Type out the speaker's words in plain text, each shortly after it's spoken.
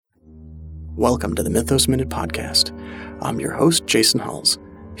Welcome to the Mythos Minute Podcast. I'm your host, Jason Huls.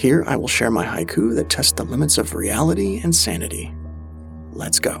 Here I will share my haiku that tests the limits of reality and sanity.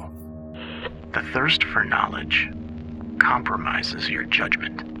 Let's go. The thirst for knowledge compromises your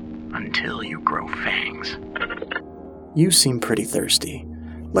judgment until you grow fangs. You seem pretty thirsty.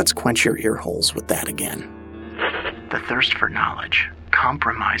 Let's quench your ear holes with that again. The thirst for knowledge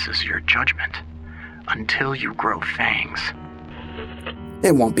compromises your judgment until you grow fangs.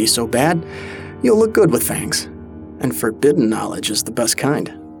 It won't be so bad. You'll look good with fangs. And forbidden knowledge is the best kind.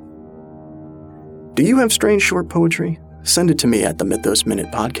 Do you have strange short poetry? Send it to me at the Mythos Minute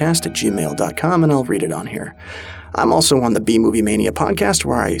Podcast at gmail.com and I'll read it on here. I'm also on the B-Movie Mania podcast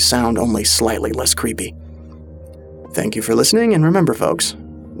where I sound only slightly less creepy. Thank you for listening, and remember folks,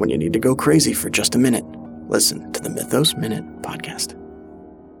 when you need to go crazy for just a minute, listen to the Mythos Minute Podcast.